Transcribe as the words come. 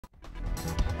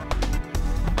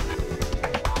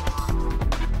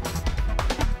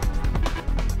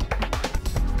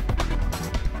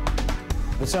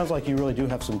sounds like you really do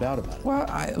have some doubt about it.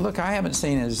 Well, look, I haven't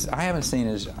seen his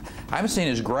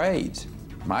grades.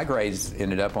 My grades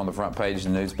ended up on the front page of the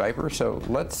newspaper, so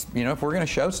let's, if we're going to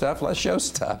show stuff, let's show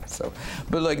stuff. So,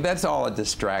 but look, that's all a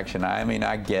distraction. I mean,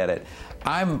 I get it.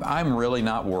 I'm really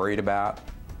not worried about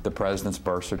the president's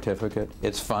birth certificate.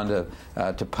 It's fun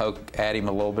to poke at him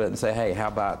a little bit and say, hey, how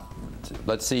about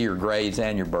let's see your grades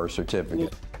and your birth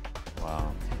certificate.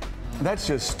 Wow. That's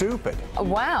just stupid.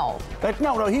 Wow.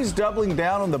 No, he's doubling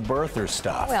down on the birther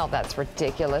stuff. Well, that's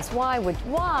ridiculous. Why?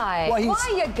 Why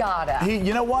you gotta?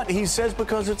 You know what? He says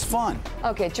because it's fun.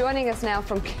 Okay, joining us now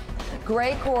from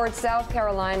Gray Court, South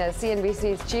Carolina,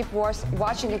 CNBC's chief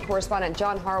Washington correspondent,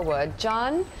 John Harwood.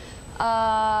 John,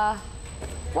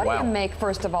 what do you make,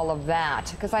 first of all, of that?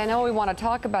 Because I know we want to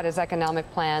talk about his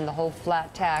economic plan, the whole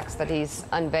flat tax that he's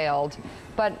unveiled,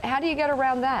 but how do you get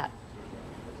around that?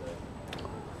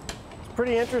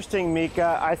 Pretty interesting,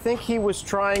 Mika. I think he was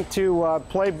trying to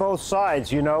play both sides,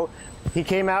 He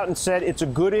came out and said it's a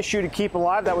good issue to keep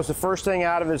alive. That was the first thing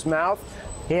out of his mouth.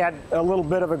 He had a little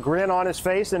bit of a grin on his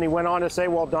face, and he went on to say,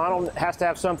 well, Donald has to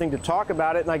have something to talk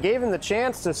about it. And I gave him the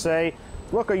chance to say,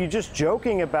 look, are you just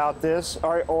joking about this,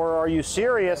 or are you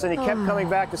serious? And he kept coming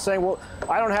back to saying, well,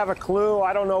 I don't have a clue.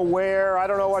 I don't know where. I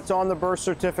don't know what's on the birth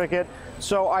certificate.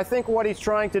 So I think what he's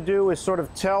trying to do is sort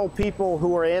of tell people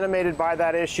who are animated by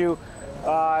that issue,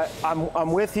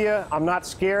 I'm with you. I'm not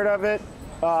scared of it,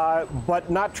 but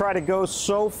not try to go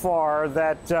so far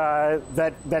that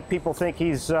that people think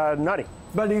he's nutty.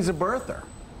 But he's a birther.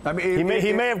 I mean,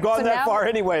 he may have gone that far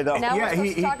anyway, though. Now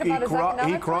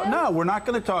No, we're not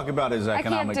going to talk about his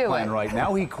economic plan right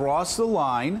now. He crossed the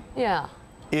line. Yeah.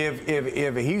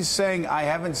 If he's saying I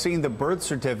haven't seen the birth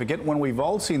certificate when we've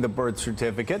all seen the birth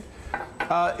certificate,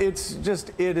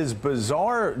 it is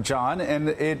bizarre, John,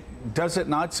 and does it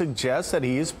not suggest that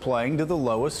he is playing to the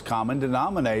lowest common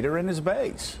denominator in his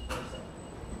base?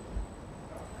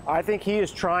 I think he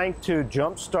is trying to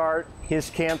jumpstart his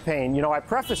campaign. I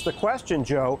prefaced the question,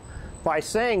 Joe, by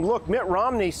saying, look, Mitt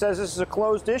Romney says this is a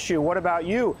closed issue. What about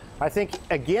you? I think,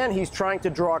 again, he's trying to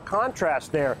draw a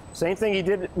contrast there. Same thing he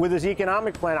did with his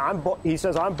economic plan. He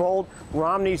says, I'm bold.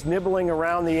 Romney's nibbling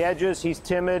around the edges. He's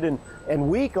timid and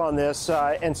weak on this.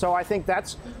 And so I think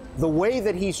that's the way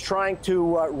that he's trying to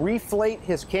reflate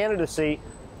his candidacy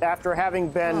after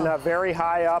having been very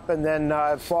high up and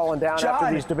then fallen down John,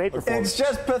 after these debate performances. It's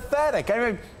just pathetic.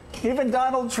 I mean, even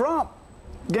Donald Trump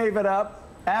gave it up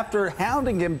after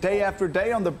hounding him day after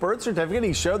day on the birth certificate.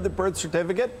 He showed the birth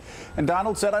certificate, and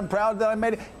Donald said, I'm proud that I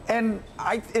made it. And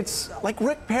it's like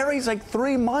Rick Perry's like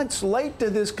 3 months late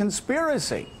to this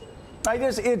conspiracy.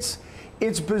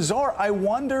 It's bizarre. I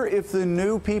wonder if the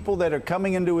new people that are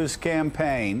coming into his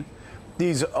campaign,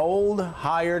 these old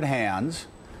hired hands,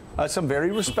 some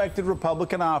very respected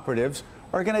Republican operatives,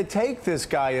 are going to take this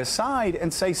guy aside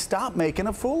and say, stop making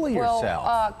a fool of yourself.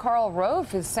 Well, Karl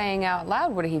Rove is saying out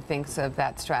loud what he thinks of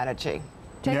that strategy.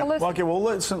 Take a listen. Okay, well,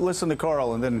 listen to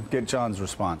Karl and then get John's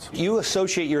response. You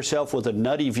associate yourself with a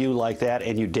nutty view like that,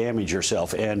 and you damage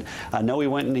yourself. And I know he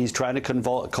went and he's trying to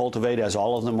cultivate, as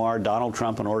all of them are, Donald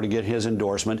Trump in order to get his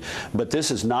endorsement. But this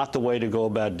is not the way to go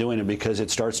about doing it, because it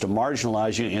starts to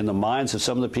marginalize you in the minds of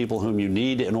some of the people whom you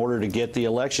need in order to get the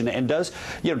election. And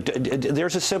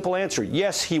there's a simple answer.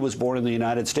 Yes, he was born in the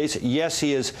United States. Yes,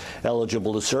 he is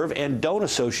eligible to serve. And don't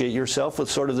associate yourself with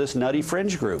sort of this nutty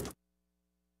fringe group.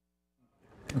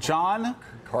 John,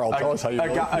 Karl, tell us how you a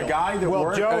guy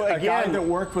that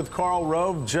worked with Karl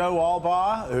Rove, Joe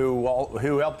Albaugh,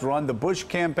 who helped run the Bush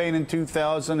campaign in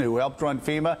 2000, who helped run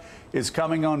FEMA, is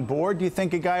coming on board. Do you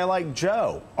think a guy like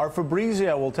Joe or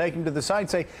Fabrizio will take him to the side and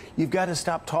say, you've got to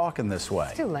stop talking this way?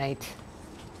 It's too late.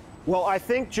 Well, I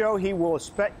think, Joe,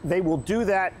 they will do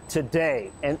that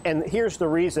today. And here's the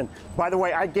reason. By the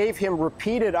way, I gave him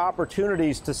repeated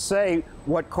opportunities to say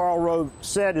what Karl Rove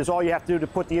said is all you have to do to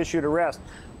put the issue to rest.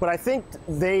 But I think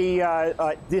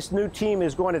this new team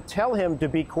is going to tell him to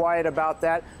be quiet about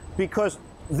that, because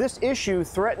this issue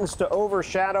threatens to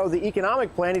overshadow the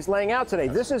economic plan he's laying out today.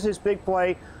 This is his big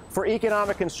play for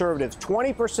economic conservatives.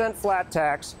 20% flat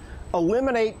tax,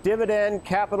 eliminate dividend,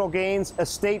 capital gains,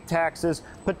 estate taxes,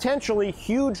 potentially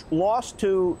huge loss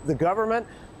to the government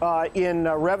in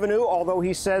revenue, although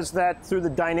he says that through the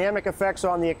dynamic effects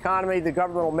on the economy, the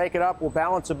government will make it up, will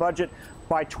balance a budget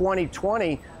by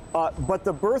 2020. But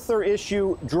the birther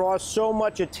issue draws so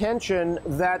much attention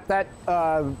that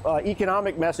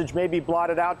economic message may be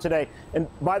blotted out today. And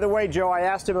by the way, Joe, I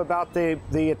asked him about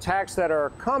the attacks that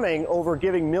are coming over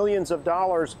giving millions of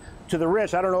dollars to the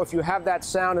rich. I don't know if you have that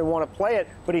sound and want to play it,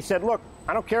 but he said, look,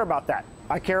 I don't care about that.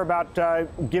 I care about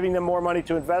giving them more money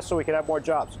to invest so we can have more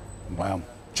jobs. Wow.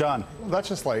 John. That's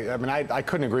just like, I mean, I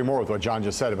couldn't agree more with what John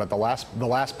just said about the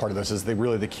last part of this is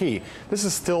really the key. This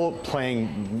is still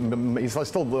playing,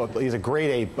 he's a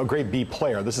grade A, a grade B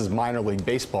player. This is minor league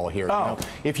baseball here. Oh,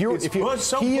 you know?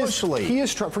 He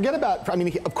is forget about, I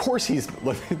mean, of course he's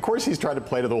trying to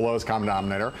play to the lowest common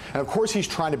denominator. And of course he's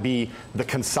trying to be the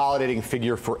consolidating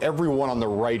figure for everyone on the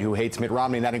right who hates Mitt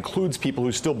Romney. And that includes people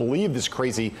who still believe this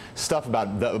crazy stuff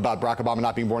about Barack Obama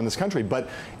not being born in this country. But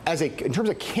in terms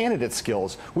of candidate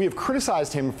skills, we have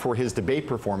criticized him for his debate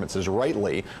performances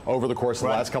rightly over the course of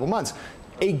the last couple months.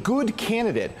 A good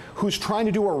candidate who's trying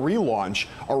to do a relaunch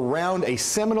around a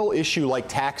seminal issue like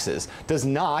taxes does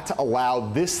not allow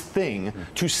this thing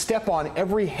to step on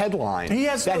every headline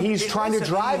he's trying to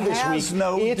drive this week.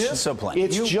 No discipline.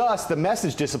 It's just the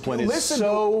message discipline is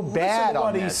so bad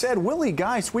on what he said. Willie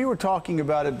Geist, we were talking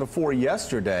about it before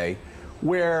yesterday,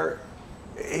 where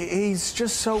he's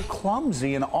just so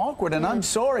clumsy and awkward, and I'm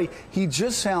sorry, he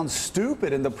just sounds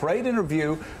stupid in the parade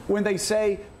interview when they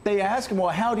ask him,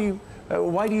 well,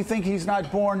 why do you think he's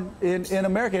not born in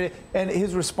America? And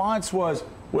his response was,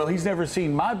 well, he's never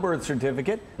seen my birth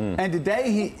certificate. And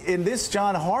today, in this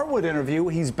John Harwood interview,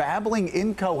 he's babbling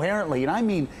incoherently, and I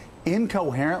mean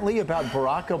incoherently, about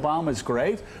Barack Obama's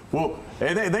grades. Well,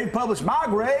 they published my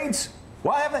grades.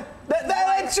 Why haven't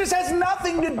that just has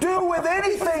nothing to do with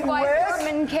anything, Why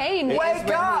Herman Cain Wake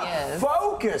up,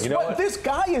 focus. You know what? This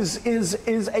guy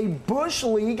is a Bush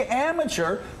League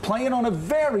amateur playing on a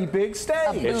very big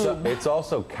stage. It's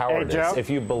also cowardice. Hey, Joe? If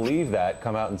you believe that,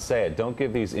 come out and say it. Don't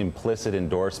give these implicit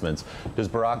endorsements. Does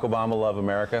Barack Obama love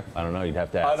America? I don't know. You'd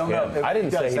have to ask him. know. I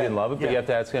didn't say he didn't love it, but Yeah. you have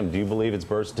to ask him. Do you believe it's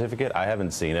birth certificate? I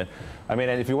haven't seen it. I mean,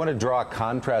 and if you want to draw a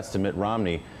contrast to Mitt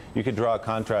Romney, you could draw a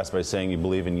contrast by saying you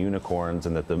believe in unicorns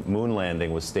and that the moon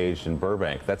landing was staged in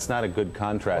Burbank. That's not a good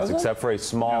contrast, except for a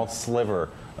small sliver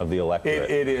of the electorate.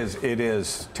 It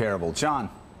is terrible. John.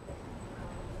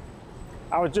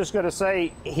 I was just going to say,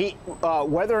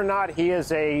 whether or not he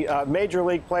is a major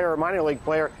league player or minor league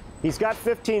player, he's got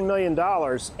 $15 million,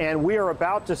 and we are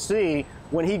about to see,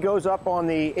 when he goes up on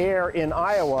the air in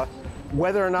Iowa,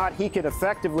 whether or not he can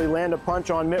effectively land a punch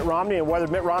on Mitt Romney and whether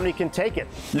Mitt Romney can take it.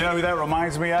 You know who that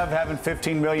reminds me of, having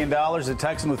 $15 million, a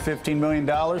Texan with $15 million?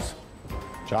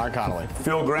 John Connolly.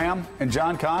 Phil Graham and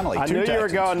John Connolly. I knew you were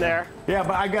going there. Yeah,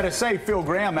 but I got to say, Phil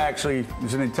Graham actually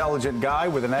is an intelligent guy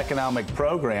with an economic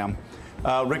program.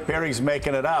 Rick Perry's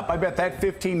making it up. I bet that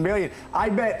 $15 million, I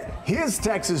bet his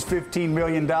Texas $15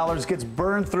 million gets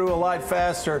burned through a lot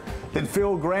faster than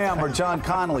Phil Graham or John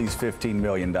Connolly's $15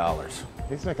 million.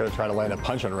 He's not going to try to land a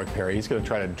punch on Rick Perry. He's going to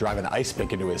try to drive an ice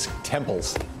pick into his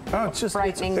temples. Oh, it's just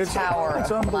Frightening tower.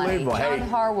 It's unbelievable. John Hey,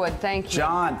 Harwood, thank you.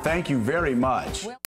 John, thank you very much.